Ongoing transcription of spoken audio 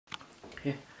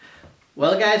Okay.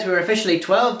 Well guys, we're officially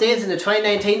 12 days into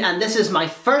 2019 and this is my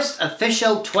first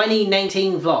official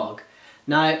 2019 vlog.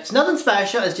 Now, it's nothing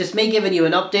special, it's just me giving you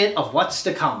an update of what's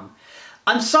to come.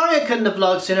 I'm sorry I couldn't have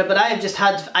vlogged sooner, but I have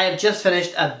just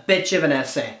finished a bitch of an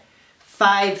essay.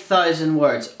 5,000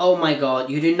 words. Oh my god,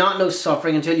 you do not know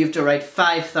suffering until you have to write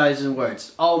 5,000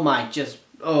 words. Oh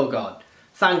god.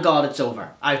 Thank god it's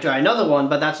over. I have to write another one,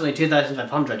 but that's only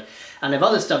 2,500. And I have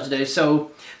other stuff to do, so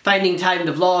finding time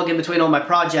to vlog in between all my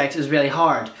projects is really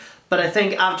hard. But I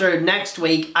think after next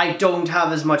week, I don't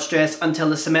have as much stress until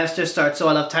the semester starts, so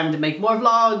I'll have time to make more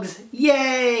vlogs.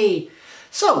 Yay!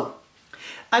 So,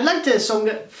 I'd like to,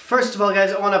 first of all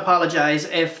guys, I want to apologise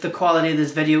if the quality of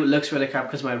this video looks really crap,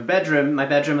 because my bedroom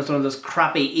is one of those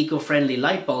crappy eco-friendly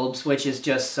light bulbs, which is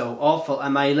just so awful,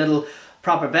 and my little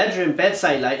proper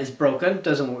bedside light is broken,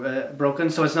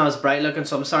 so it's not as bright looking,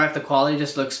 so I'm sorry if the quality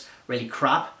just looks really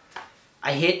crap.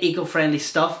 I hate eco-friendly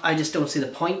stuff, I just don't see the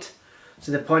point.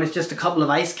 So the point is just a couple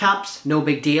of ice caps, no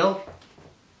big deal.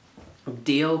 No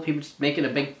deal, people just making a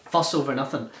big fuss over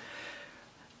nothing.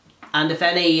 And if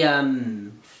any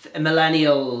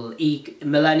millennial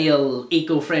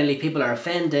eco-friendly people are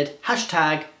offended,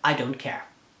 hashtag I don't care.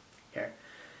 Here.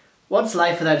 What's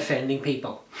life without offending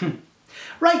people?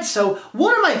 Right, so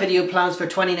what are my video plans for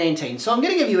 2019? So I'm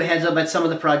going to give you a heads up about some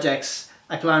of the projects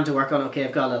I plan to work on. Okay,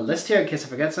 I've got a little list here in case I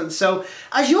forget something. So,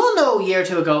 as you all know, a year or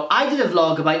two ago, I did a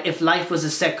vlog about if life was a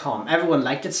sitcom. Everyone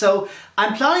liked it, so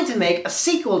I'm planning to make a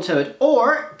sequel to it,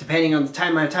 or, depending on the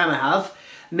amount of time I have,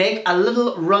 make a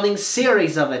little running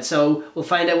series of it. So, we'll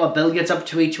find out what Bill gets up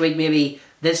to each week. Maybe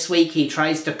this week he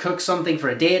tries to cook something for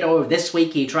a date, or this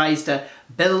week he tries to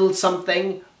build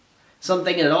something, and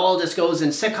it all just goes in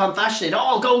sitcom fashion. It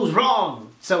all goes wrong.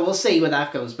 So we'll see where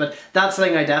that goes, but that's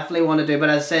something I definitely want to do. But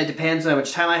as I said, it depends on how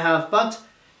much time I have, but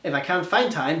if I can't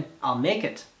find time, I'll make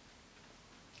it.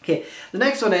 Okay, the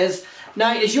next one is,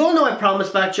 now as you all know, I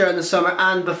promised back during the summer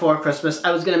and before Christmas I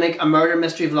was going to make a murder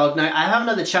mystery vlog. Now I haven't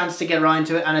had the chance to get around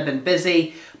to it and I've been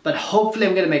busy, but hopefully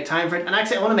I'm going to make time for it. And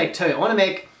actually I want to make two. I want to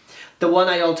make the one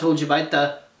I all told you about,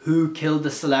 the Who Killed the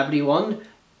Celebrity one,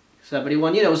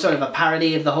 you know, sort of a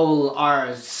parody of the whole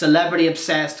our celebrity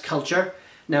obsessed culture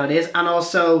nowadays, and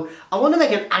also I want to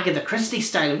make an Agatha Christie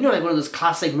style, you know, like one of those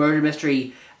classic murder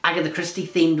mystery Agatha Christie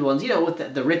themed ones, you know,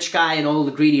 with the rich guy and all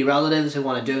the greedy relatives who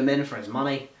want to do him in for his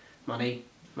money,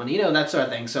 you know, that sort of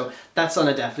thing. So that's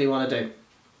something I definitely want to do.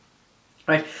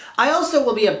 Right, I also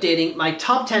will be updating my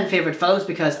top 10 favourite films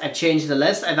because I've changed the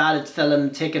list. I've added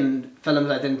taken films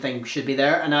I didn't think should be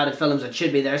there and added films that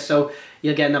should be there, so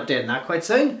you'll get an update on that quite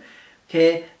soon.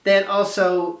 Okay, then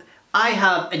also I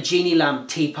have a Genie Lamp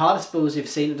teapot. I suppose you've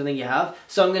seen it, I don't think you have.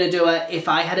 So I'm going to do a If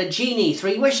I Had a Genie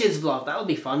 3 Wishes vlog. That'll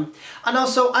be fun. And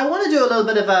also I want to do a little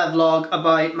bit of a vlog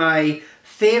about my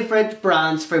favourite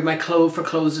brands for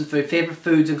clothes and food. Favourite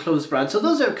foods and clothes brands. So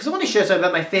those are, because I want to share something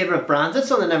about my favourite brands. That's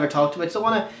something I never talked about. So I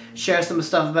want to share some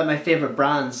stuff about my favourite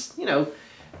brands. You know,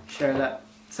 share that.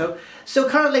 So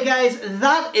currently guys,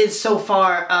 that is so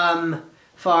far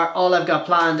for all I've got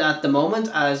planned at the moment,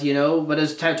 as you know. But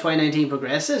as 2019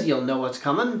 progresses, you'll know what's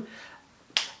coming.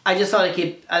 I just thought I'd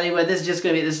keep, anyway, this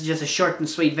is just a short and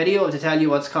sweet video to tell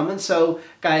you what's coming. So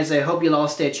guys, I hope you'll all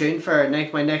stay tuned for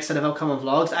my next set of upcoming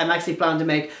vlogs. I'm actually planning to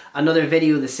make another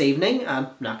video this evening. I'm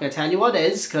not going to tell you what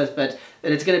it is, but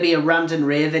it's going to be a rant and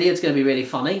rave video. It's going to be really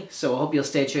funny, so I hope you'll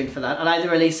stay tuned for that. I'll either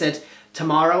release it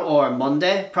tomorrow or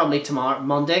Monday, probably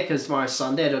Monday, because tomorrow's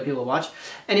Sunday, I don't know if people watch.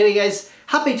 Anyway guys,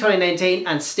 happy 2019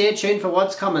 and stay tuned for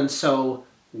what's coming, so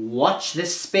watch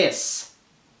this space.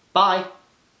 Bye.